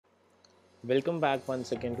Welcome back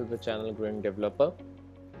once again to the channel Growing Developer.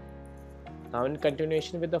 Now in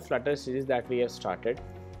continuation with the Flutter series that we have started,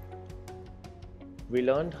 we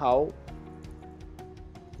learned how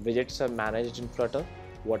widgets are managed in Flutter,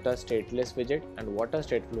 what are stateless widget and what are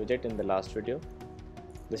stateful widget in the last video.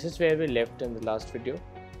 This is where we left in the last video.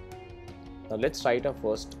 Now let's write our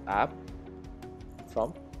first app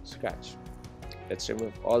from scratch. Let's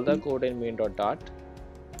remove all the code in main.dart.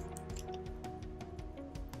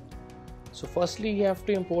 So firstly, you have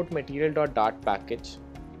to import material.dart package.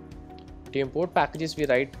 To import packages, we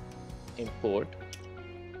write import.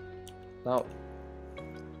 Now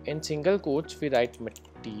in single quotes, we write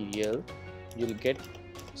material. You'll get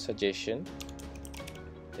suggestion.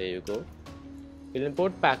 There you go. We'll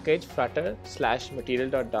import package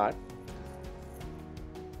flutter/material.dart.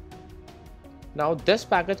 Now this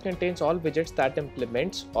package contains all widgets that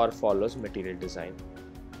implements or follows material design.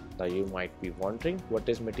 Now you might be wondering, what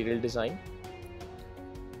is material design?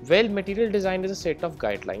 Well, material design is a set of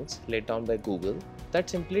guidelines laid down by Google that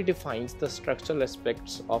simply defines the structural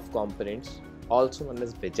aspects of components, also known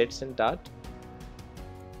as widgets in Dart.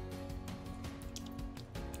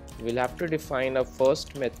 We'll have to define a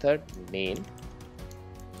first method, main.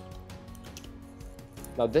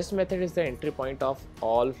 Now this method is the entry point of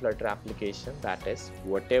all Flutter application, that is,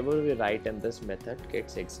 whatever we write in this method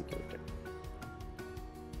gets executed.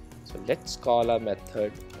 So let's call our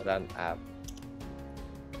method runApp.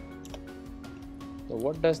 So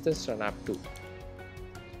what does this runApp do?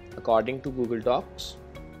 According to Google Docs,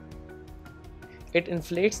 it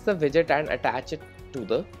inflates the widget and attaches it to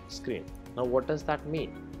the screen. Now what does that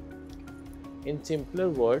mean? In simpler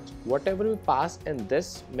words, whatever we pass in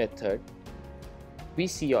this method, we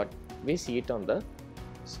see it on the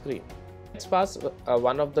screen. Let's pass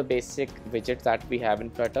one of the basic widgets that we have in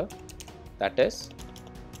Flutter, that is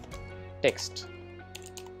text.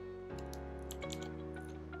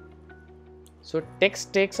 So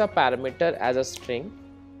text takes a parameter as a string.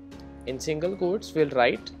 In single quotes, we'll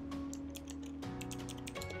write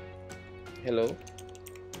hello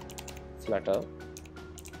Flutter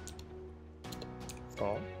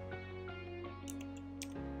from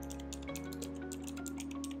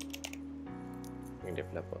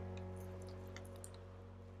developer.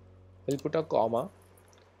 We'll put a comma.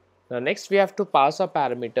 Now next we have to pass a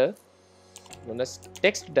parameter known as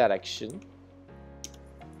text direction.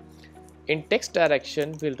 In text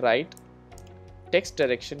direction, we'll write text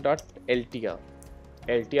direction.ltr.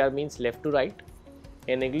 LTR means left to right.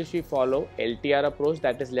 In English, we follow LTR approach,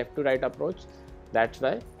 that is left to right approach. That's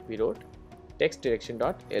why we wrote text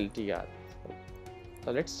direction.ltr.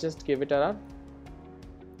 So let's just give it a run.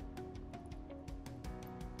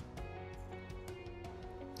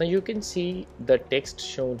 Now you can see the text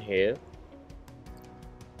shown here.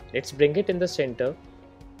 Let's bring it in the center.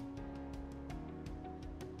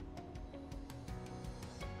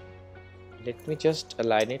 Let me just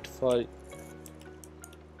align it for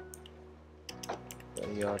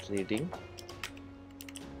your reading.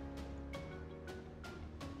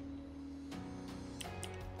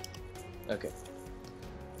 Okay.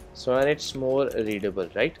 So and it's more readable,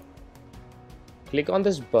 right? Click on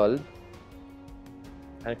this bulb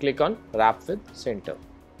and click on wrap with center.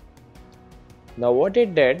 Now what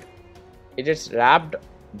it did, it just wrapped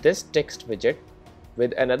this text widget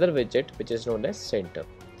with another widget which is known as center.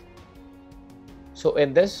 So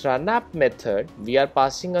in this runApp method, we are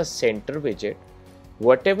passing a center widget.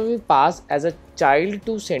 Whatever we pass as a child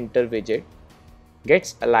to center widget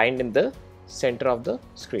gets aligned in the center of the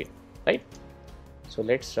screen, right? So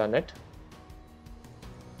let's run it.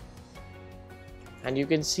 And you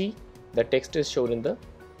can see the text is shown in the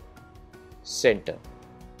center.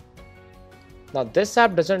 Now this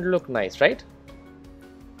app doesn't look nice, right?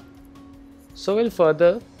 So we'll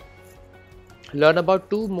further learn about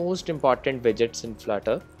two most important widgets in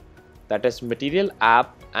Flutter, that is MaterialApp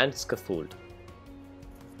and Scaffold.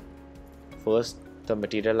 First, the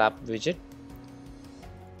MaterialApp widget.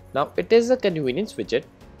 Now it is a convenience widget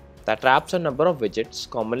that wraps a number of widgets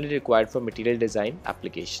commonly required for material design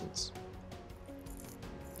applications.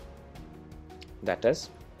 That is,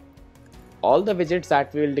 all the widgets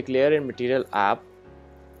that we will declare in MaterialApp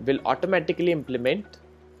will automatically implement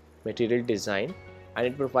material design, and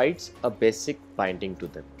it provides a basic binding to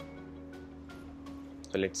them.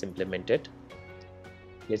 So let's implement it.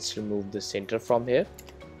 Let's remove the center from here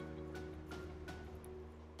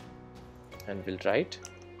and we'll write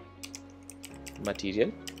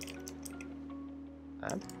material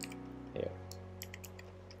app here.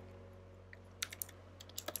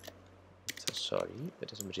 So sorry,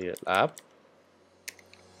 that is material app.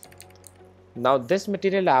 Now this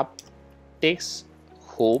material app takes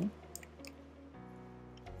home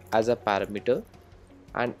as a parameter,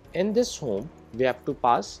 and in this home we have to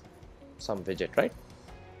pass some widget, right?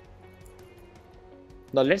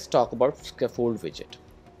 Now let's talk about scaffold widget.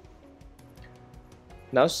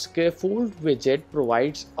 Now scaffold widget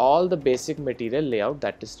provides all the basic material layout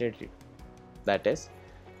that is needed. That is,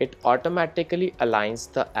 it automatically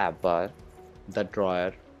aligns the app bar, the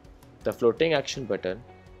drawer, the floating action button,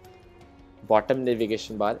 bottom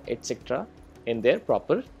navigation bar, etc. in their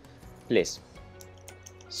proper place.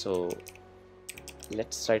 So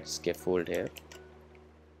let's write scaffold here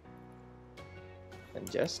and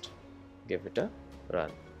just give it a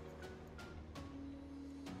run.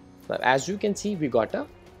 Now as you can see, we got a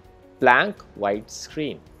blank white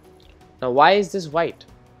screen. Now why is this white?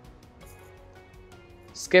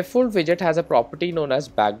 Scaffold widget has a property known as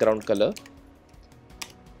background color.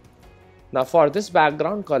 Now for this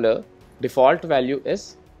background color, default value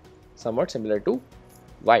is somewhat similar to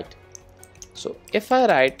white. So if I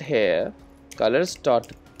write here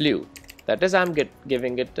colors.blue, that is I'm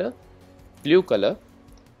giving it a blue color.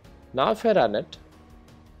 Now if I run it,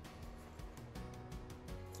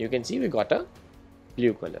 you can see we got a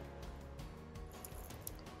blue color.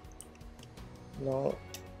 Now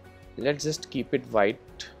let's just keep it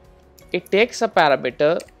white. It takes a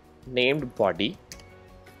parameter named body.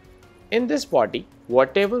 In this body,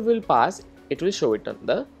 whatever will pass, it will show it on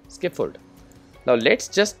the scaffold. Now let's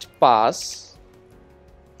just pass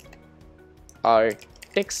our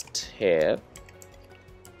text here.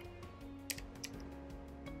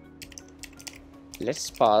 Let's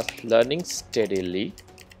pass learning steadily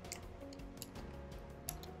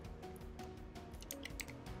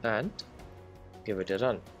and give it a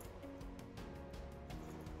run.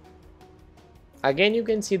 Again you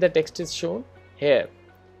can see the text is shown here.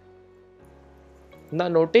 Now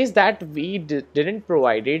notice that we didn't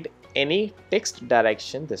provided any text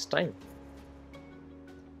direction this time.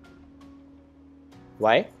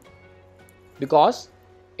 Why? Because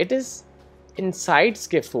it is inside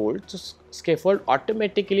scaffold, so scaffold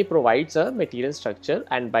automatically provides a material structure,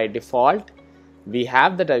 and by default we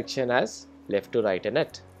have the direction as left to right in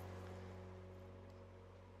it.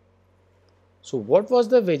 So what was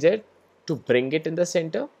the widget to bring it in the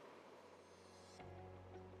center?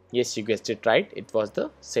 Yes, you guessed it right, it was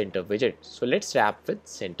the center widget. So let's wrap with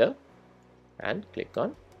center and click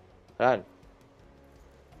on run.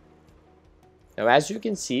 Now as you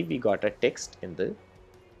can see, we got a text in the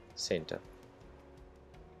center.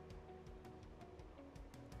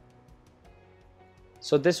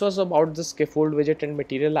 So this was about the scaffold widget and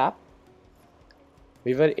material app.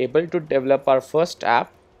 We were able to develop our first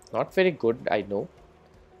app. Not very good, I know,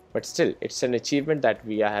 but still it's an achievement that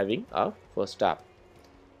we are having our first app.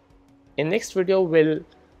 In next video, we'll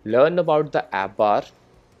learn about the app bar,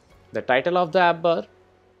 the title of the app bar,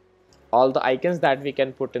 all the icons that we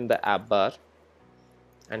can put in the app bar,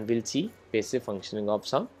 and we'll see basic functioning of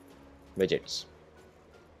some widgets.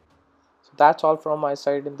 So that's all from my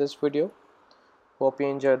side in this video. Hope you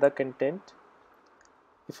enjoy the content.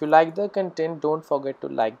 If you like the content, don't forget to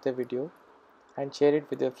like the video and share it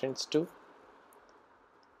with your friends too.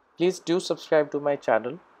 Please do subscribe to my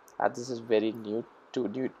channel, as this is very new to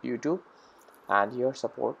YouTube, and your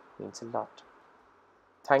support means a lot.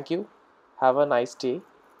 Thank you. Have a nice day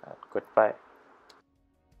and goodbye.